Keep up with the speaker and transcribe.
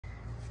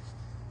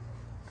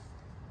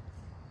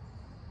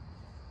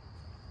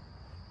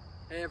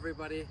Hey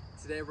everybody,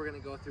 today we're going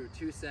to go through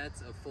 2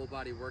 sets of full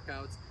body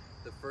workouts.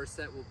 The first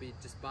set will be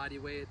just body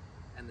weight,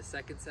 and the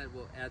second set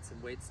will add some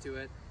weights to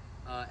it.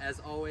 As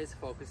always,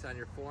 focus on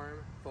your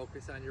form,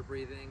 focus on your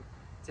breathing,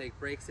 take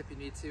breaks if you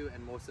need to,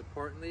 and most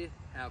importantly,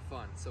 have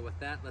fun. So with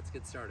that, let's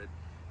get started.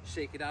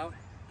 Shake it out,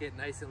 get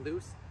nice and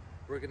loose.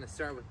 We're going to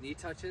start with knee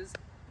touches.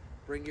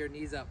 Bring your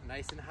knees up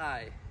nice and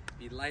high.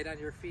 Be light on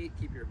your feet,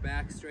 keep your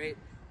back straight,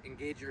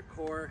 engage your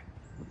core,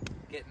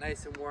 get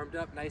nice and warmed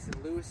up, nice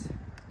and loose.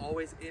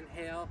 Always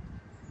inhale,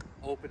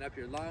 open up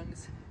your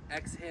lungs,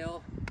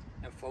 exhale,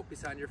 and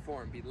focus on your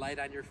form. Be light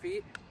on your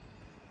feet.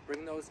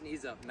 Bring those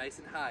knees up nice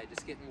and high,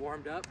 just getting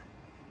warmed up.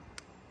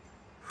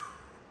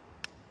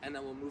 And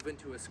then we'll move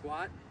into a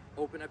squat.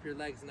 Open up your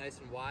legs nice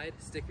and wide,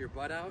 stick your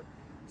butt out.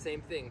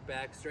 Same thing,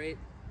 back straight,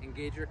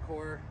 engage your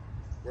core,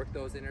 work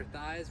those inner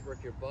thighs,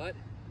 work your butt.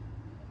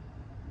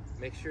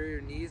 Make sure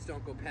your knees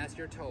don't go past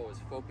your toes.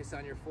 Focus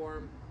on your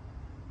form.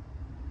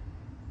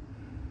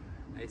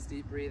 Nice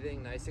deep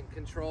breathing, nice and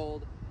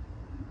controlled.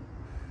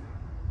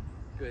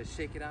 Good,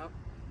 shake it out.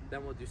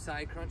 Then we'll do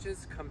side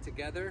crunches. Come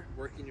together,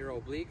 working your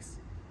obliques.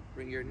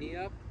 Bring your knee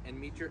up and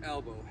meet your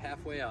elbow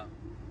halfway up.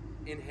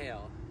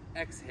 Inhale,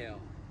 exhale.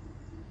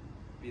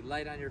 Be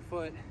light on your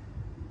foot.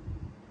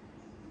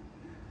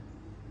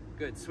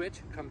 Good, switch,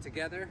 come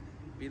together,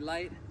 be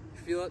light,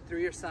 feel it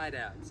through your side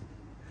abs.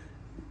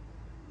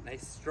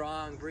 Nice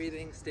strong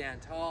breathing,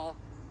 stand tall.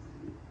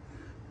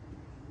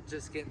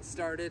 Just getting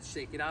started,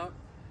 shake it out.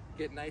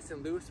 Get nice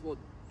and loose. We'll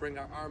bring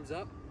our arms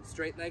up.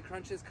 Straight leg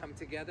crunches, come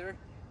together.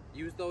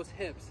 Use those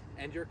hips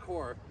and your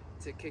core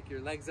to kick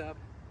your legs up.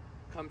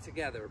 Come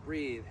together,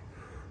 breathe.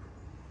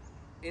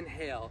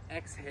 Inhale,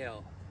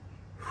 exhale.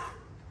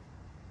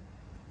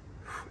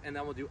 And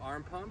then we'll do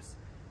arm pumps.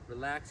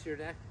 Relax your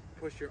neck,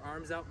 push your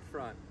arms out in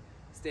front.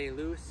 Stay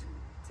loose,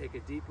 take a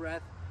deep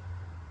breath.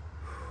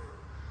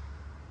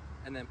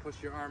 And then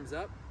push your arms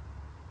up.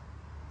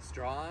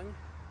 Strong,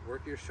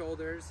 work your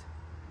shoulders.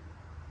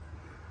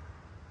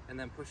 And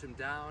then push them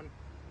down.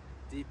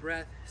 Deep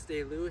breath,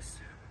 stay loose.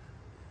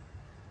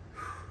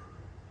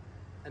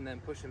 And then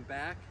push them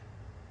back.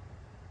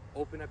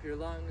 Open up your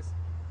lungs.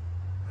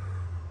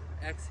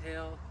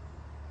 Exhale.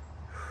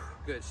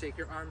 Good, shake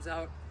your arms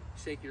out,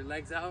 shake your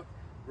legs out.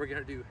 We're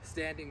gonna do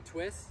standing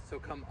twists, so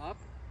come up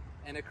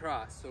and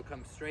across. So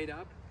come straight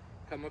up,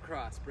 come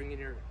across, bringing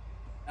your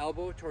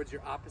elbow towards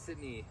your opposite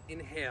knee.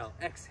 Inhale,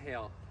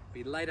 exhale,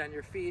 be light on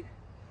your feet,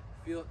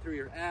 feel it through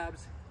your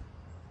abs.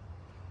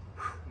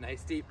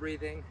 Nice deep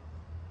breathing.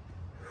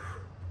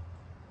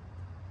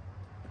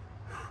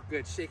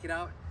 Good, shake it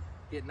out,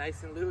 get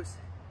nice and loose,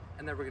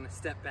 and then we're gonna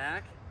step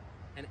back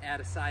and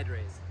add a side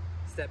raise.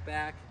 Step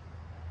back,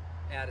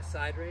 add a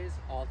side raise,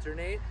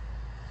 alternate,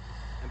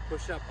 and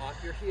push up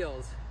off your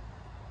heels.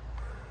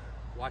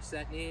 Watch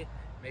that knee,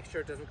 make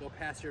sure it doesn't go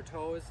past your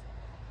toes.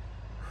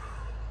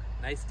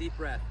 Nice deep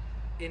breath,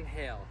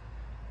 inhale,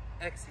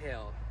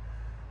 exhale.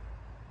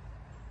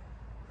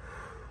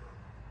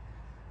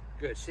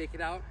 Good, shake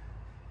it out.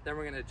 Then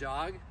we're gonna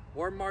jog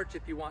or march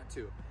if you want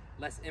to.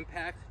 Less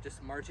impact,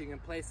 just marching in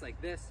place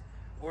like this,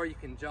 or you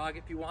can jog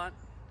if you want.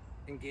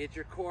 Engage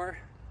your core,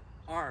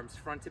 arms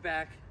front to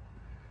back.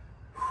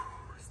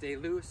 Stay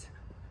loose.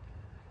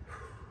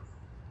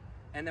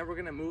 And then we're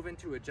gonna move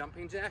into a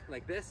jumping jack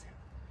like this,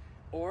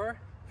 or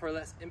for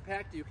less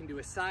impact, you can do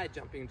a side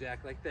jumping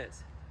jack like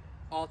this,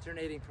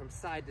 alternating from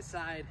side to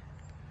side,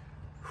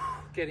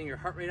 getting your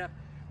heart rate up,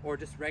 or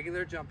just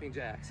regular jumping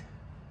jacks.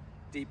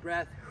 Deep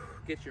breath,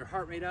 get your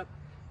heart rate up.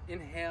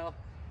 Inhale,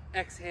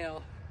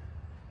 exhale.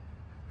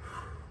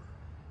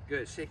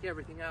 Good, shake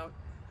everything out.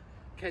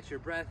 Catch your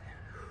breath.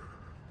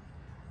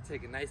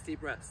 Take a nice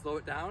deep breath, slow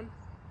it down.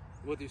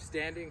 We'll do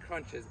standing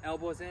crunches,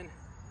 elbows in,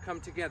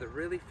 come together.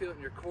 Really feel it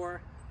in your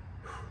core.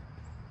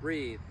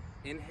 Breathe,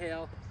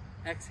 inhale,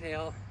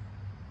 exhale.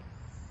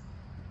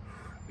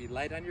 Be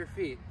light on your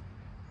feet.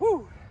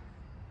 Woo!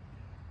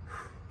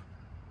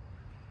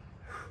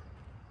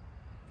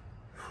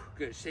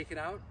 Good, shake it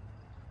out.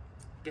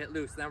 Get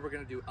loose. Then we're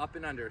gonna do up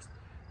and unders.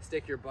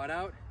 Stick your butt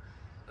out.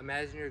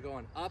 Imagine you're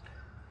going up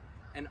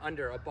and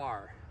under a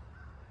bar.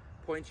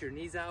 Point your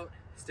knees out,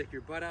 stick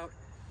your butt out,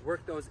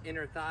 work those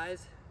inner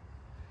thighs.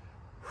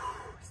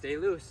 Stay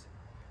loose,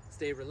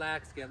 stay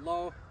relaxed, get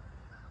low,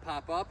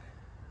 pop up.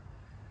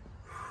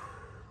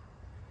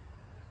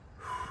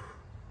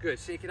 Good,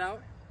 shake it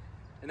out.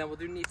 And then we'll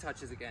do knee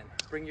touches again.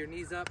 Bring your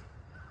knees up,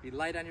 be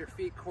light on your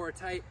feet, core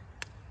tight.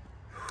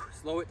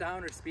 Slow it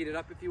down or speed it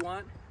up if you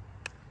want.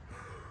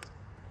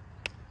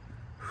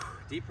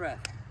 Deep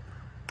breath.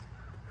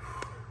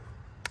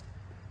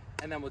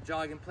 And then we'll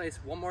jog in place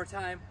one more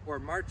time, or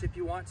march if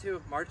you want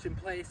to. March in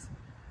place.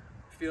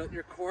 Feel it in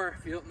your core,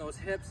 feel it in those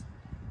hips.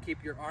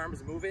 Keep your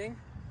arms moving.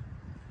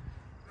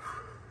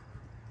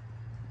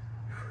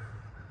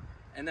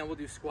 And then we'll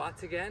do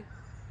squats again.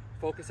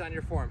 Focus on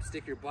your form.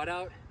 Stick your butt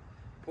out,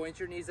 point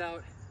your knees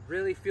out.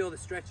 Really feel the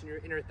stretch in your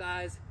inner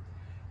thighs.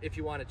 If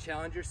you want to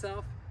challenge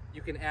yourself,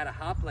 you can add a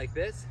hop like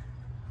this,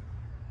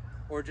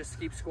 or just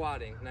keep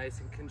squatting, nice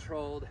and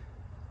controlled.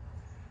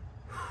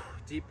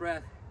 Deep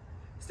breath,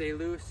 stay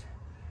loose,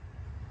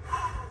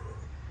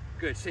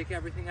 Good, shake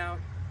everything out.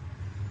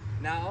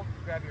 Now,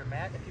 grab your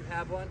mat if you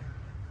have one,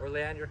 or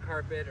lay on your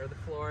carpet or the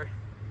floor.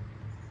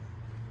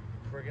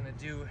 We're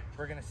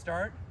gonna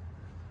start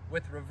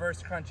with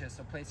reverse crunches.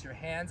 So place your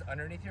hands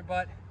underneath your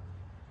butt,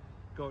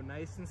 go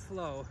nice and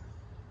slow,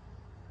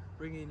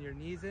 bringing your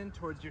knees in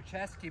towards your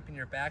chest, keeping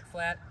your back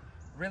flat,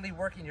 really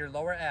working your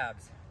lower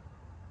abs.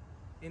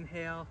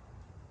 Inhale,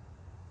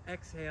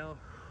 exhale,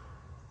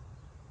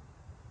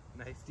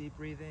 nice deep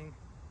breathing.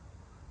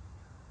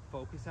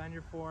 Focus on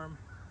your form.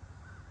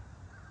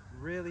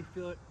 Really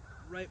feel it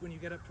right when you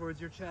get up towards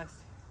your chest.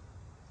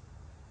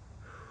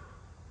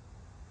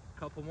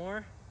 Couple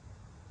more.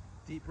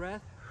 Deep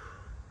breath.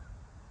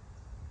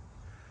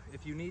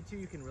 If you need to,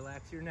 you can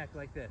relax your neck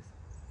like this.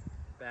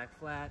 Back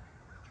flat,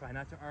 try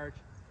not to arch.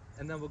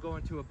 And then we'll go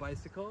into a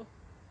bicycle.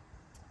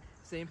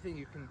 Same thing,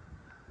 you can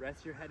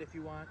rest your head if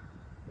you want,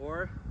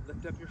 or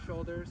lift up your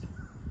shoulders.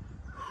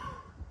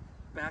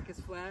 Back is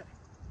flat.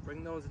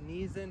 Bring those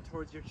knees in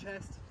towards your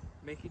chest,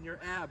 making your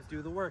abs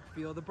do the work.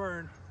 Feel the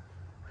burn.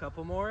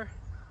 Couple more.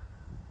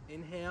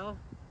 Inhale,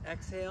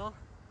 exhale.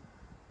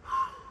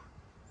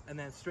 And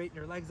then straighten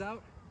your legs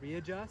out,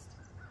 readjust.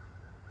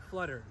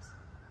 Flutters.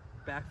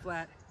 Back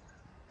flat,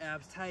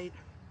 abs tight.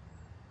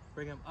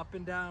 Bring them up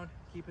and down,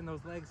 keeping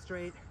those legs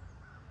straight.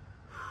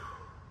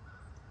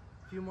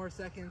 A few more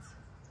seconds.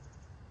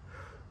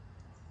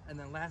 And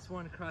then last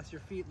one, cross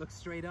your feet, look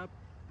straight up.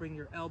 Bring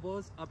your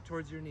elbows up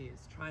towards your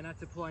knees. Try not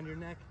to pull on your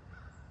neck.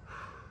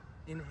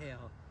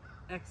 Inhale,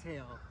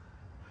 exhale.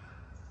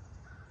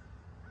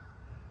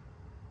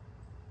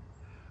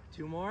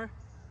 2 more.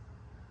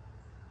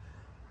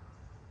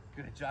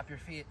 Good, drop your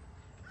feet.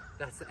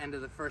 That's the end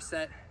of the first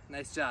set.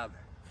 Nice job.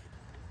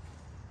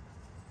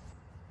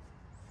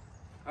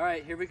 All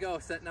right, here we go,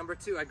 set number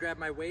 2. I grabbed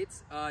my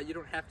weights. You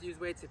don't have to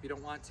use weights if you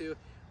don't want to,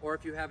 or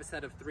if you have a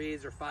set of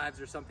 3s or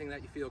 5s or something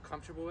that you feel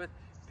comfortable with,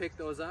 pick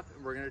those up,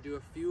 and we're gonna do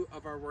a few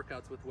of our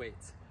workouts with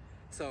weights.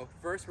 So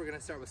first, we're gonna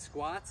start with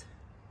squats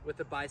with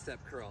the bicep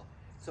curl.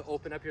 So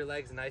open up your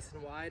legs nice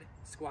and wide,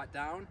 squat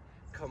down,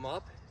 come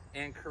up,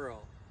 and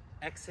curl.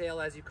 Exhale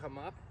as you come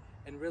up,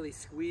 and really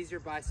squeeze your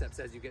biceps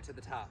as you get to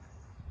the top.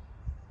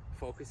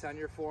 Focus on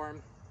your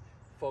form,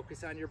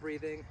 focus on your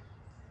breathing.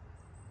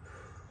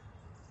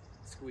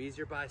 Squeeze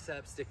your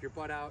biceps, stick your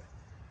butt out,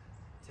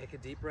 take a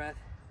deep breath.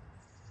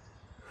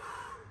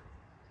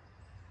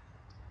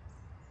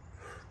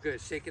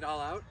 Good, shake it all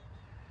out.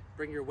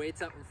 Bring your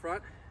weights up in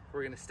front.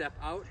 We're gonna step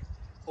out,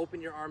 open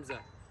your arms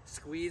up.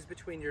 Squeeze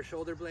between your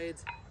shoulder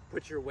blades,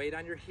 put your weight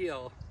on your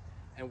heel,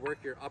 and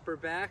work your upper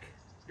back,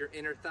 your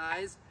inner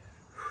thighs.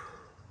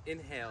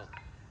 Inhale,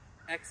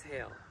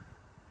 exhale.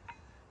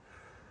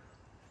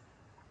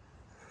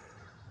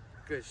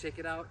 Good, shake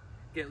it out,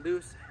 get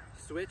loose,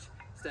 switch,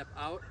 step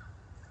out,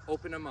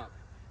 open them up.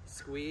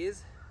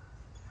 Squeeze,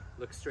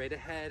 look straight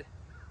ahead,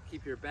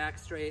 keep your back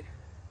straight,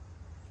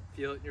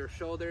 feel it in your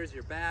shoulders,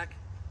 your back.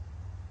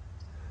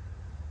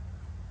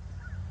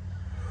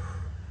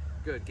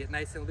 Good, get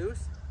nice and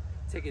loose,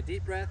 take a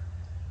deep breath.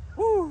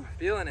 Woo,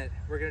 feeling it.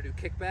 We're gonna do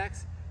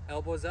kickbacks,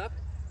 elbows up,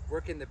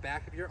 work in the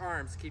back of your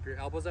arms, keep your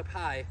elbows up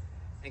high,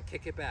 and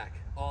kick it back.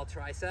 All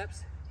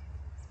triceps,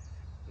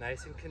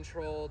 nice and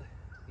controlled,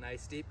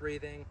 nice deep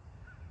breathing.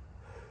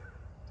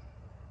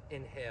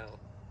 Inhale,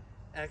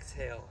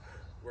 exhale,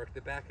 work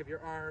the back of your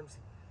arms.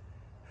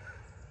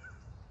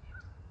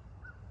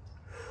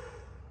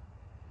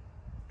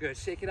 Good,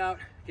 shake it out,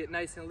 get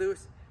nice and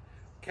loose,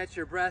 catch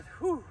your breath.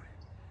 Whew.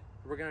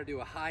 We're gonna do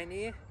a high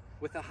knee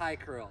with a high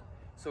curl.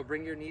 So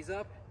bring your knees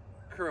up,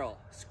 curl,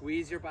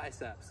 squeeze your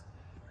biceps.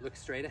 Look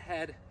straight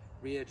ahead,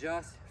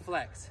 readjust,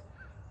 flex.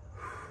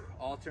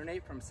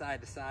 Alternate from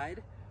side to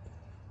side.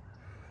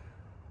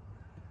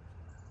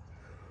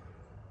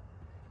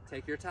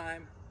 Take your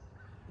time.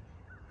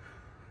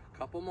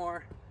 Couple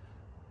more.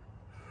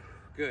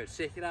 Good,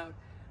 shake it out,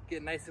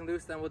 get nice and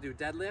loose. Then we'll do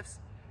deadlifts.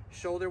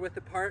 Shoulder width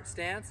apart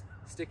stance,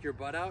 stick your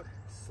butt out,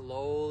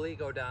 slowly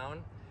go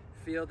down.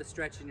 Feel the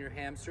stretch in your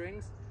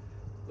hamstrings.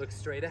 Look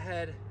straight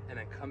ahead and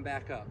then come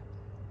back up.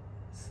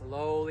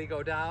 Slowly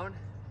go down,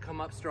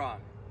 come up strong.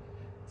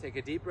 Take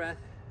a deep breath.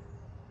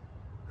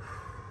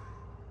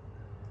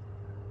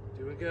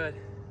 Doing good.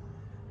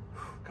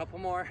 Couple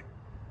more.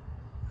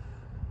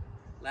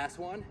 Last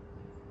one.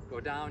 Go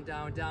down,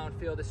 down, down,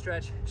 feel the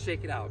stretch,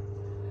 shake it out.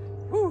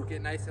 Whew,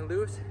 get nice and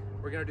loose.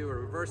 We're gonna do a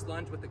reverse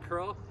lunge with the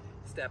curl.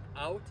 Step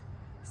out,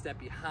 step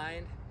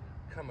behind,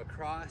 come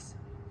across,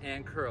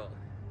 and curl.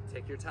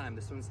 Take your time,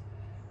 this one's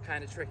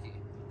kind of tricky.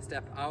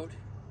 Step out,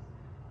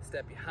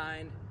 step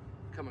behind,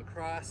 come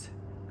across,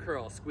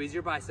 curl. Squeeze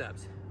your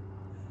biceps.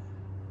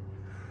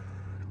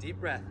 Deep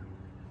breath.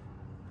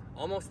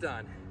 Almost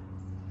done.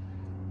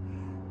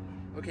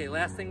 Okay,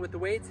 last thing with the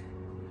weights,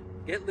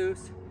 get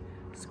loose,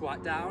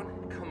 squat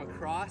down, come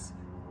across,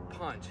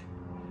 punch.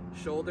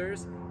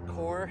 Shoulders,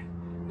 core,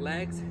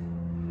 legs,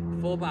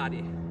 full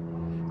body.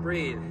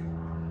 Breathe.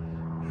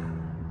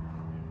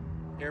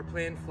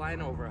 Airplane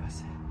flying over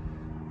us.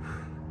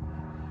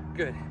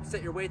 Good,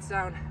 set your weights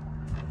down,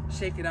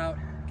 shake it out,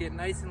 get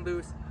nice and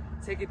loose,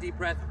 take a deep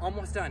breath,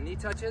 almost done. Knee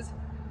touches,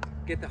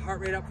 Get the heart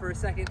rate up for a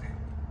second.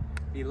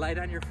 Be light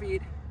on your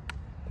feet.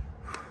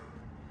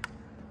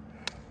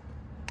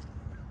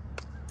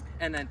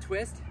 And then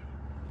twist,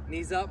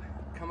 knees up,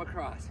 come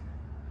across.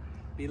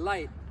 Be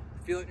light,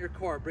 feel it in your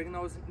core. Bring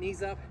those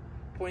knees up,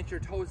 point your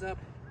toes up,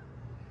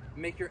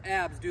 make your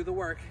abs do the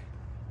work.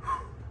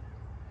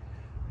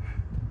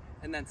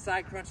 And then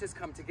side crunches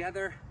come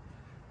together.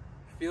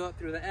 Feel it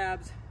through the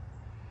abs.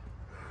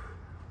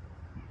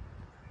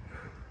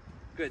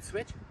 Good,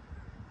 switch.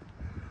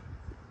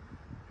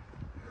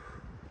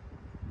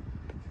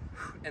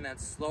 And then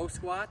slow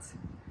squats.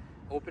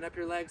 Open up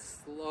your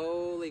legs,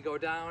 slowly go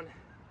down,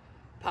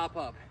 pop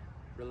up,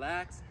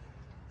 relax,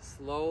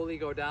 slowly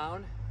go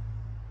down,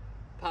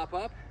 pop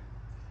up,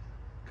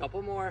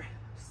 couple more,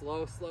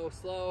 slow, slow,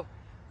 slow,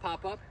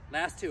 pop up,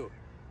 last two,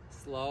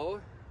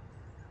 slow,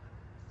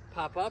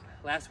 pop up,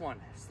 last one,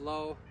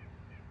 slow,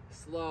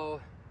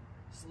 slow,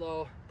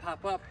 slow,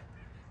 pop up,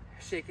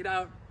 shake it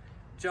out,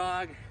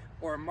 jog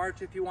or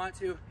march if you want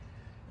to,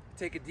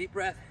 take a deep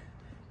breath,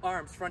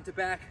 arms front to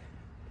back,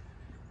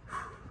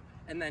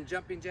 and then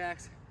jumping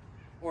jacks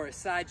or a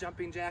side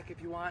jumping jack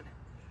if you want.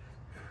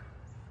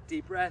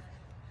 Deep breath,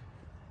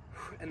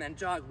 and then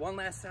jog one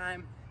last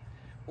time,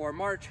 or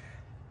march.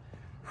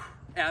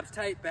 Abs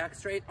tight, back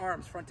straight,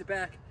 arms front to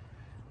back.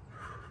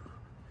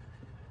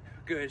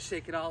 Good,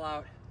 shake it all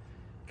out.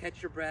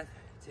 Catch your breath,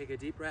 take a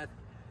deep breath.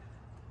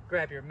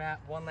 Grab your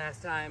mat one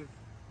last time.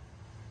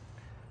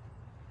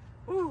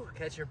 Woo,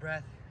 catch your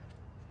breath.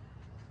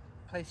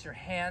 Place your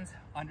hands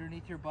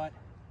underneath your butt.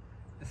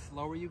 The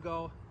slower you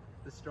go,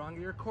 the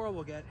stronger your core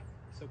will get.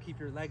 So keep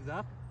your legs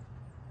up,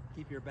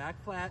 keep your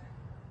back flat.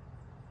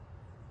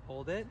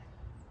 Hold it,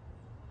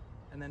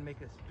 and then make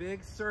this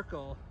big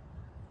circle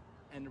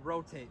and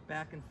rotate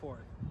back and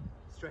forth.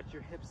 Stretch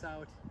your hips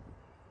out.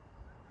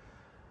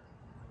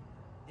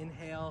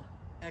 Inhale,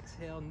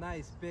 exhale,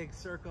 nice big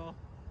circle.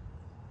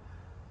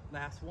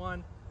 Last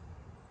one.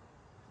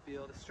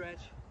 Feel the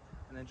stretch,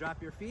 and then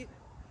drop your feet.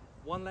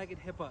 One-legged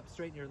hip up,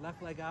 straighten your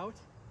left leg out.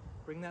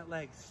 Bring that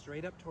leg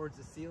straight up towards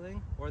the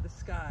ceiling or the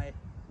sky,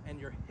 and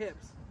your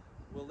hips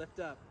will lift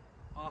up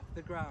off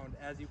the ground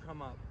as you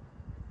come up.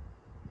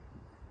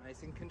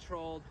 Nice and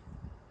controlled.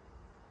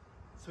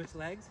 Switch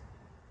legs.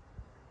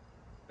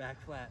 Back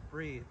flat.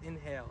 Breathe.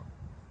 Inhale.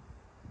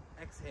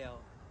 Exhale.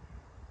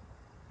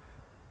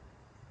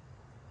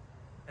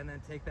 And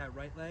then take that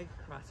right leg,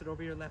 cross it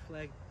over your left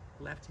leg,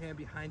 left hand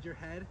behind your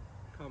head,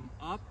 come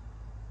up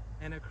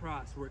and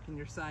across. Working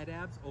your side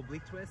abs,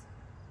 oblique twist.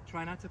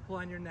 Try not to pull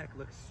on your neck.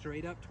 Look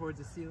straight up towards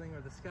the ceiling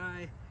or the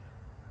sky.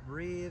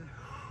 Breathe.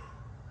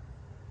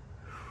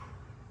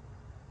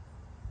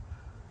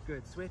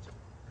 Good. Switch.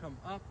 Come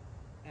up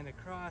and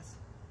across.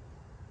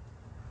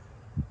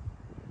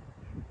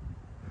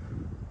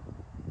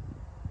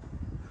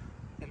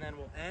 And then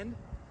we'll end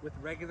with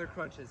regular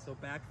crunches. So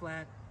back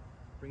flat,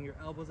 bring your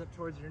elbows up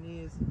towards your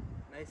knees,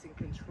 nice and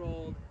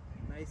controlled,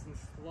 nice and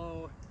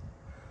slow.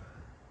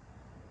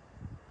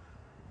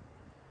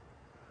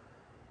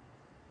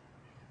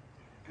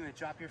 Good,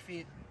 drop your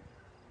feet,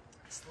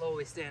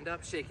 slowly stand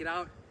up, shake it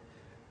out,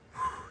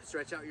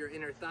 stretch out your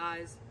inner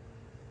thighs.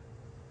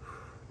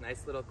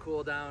 Nice little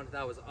cool down,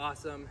 that was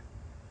awesome.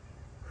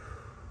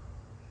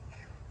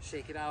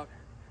 Shake it out,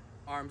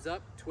 arms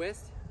up,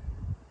 twist.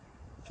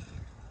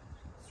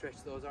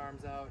 Stretch those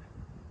arms out,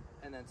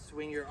 and then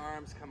swing your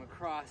arms, come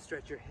across,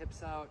 stretch your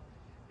hips out,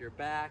 your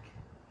back.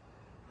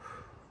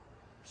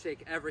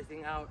 Shake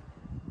everything out,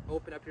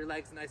 open up your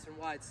legs nice and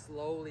wide,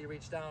 slowly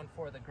reach down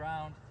for the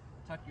ground,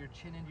 tuck your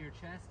chin into your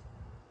chest,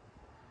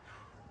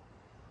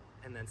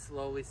 and then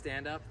slowly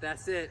stand up.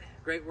 That's it.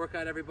 Great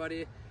workout,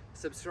 everybody.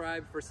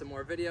 Subscribe for some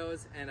more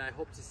videos, and I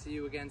hope to see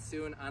you again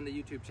soon on the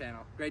YouTube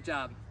channel. Great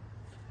job.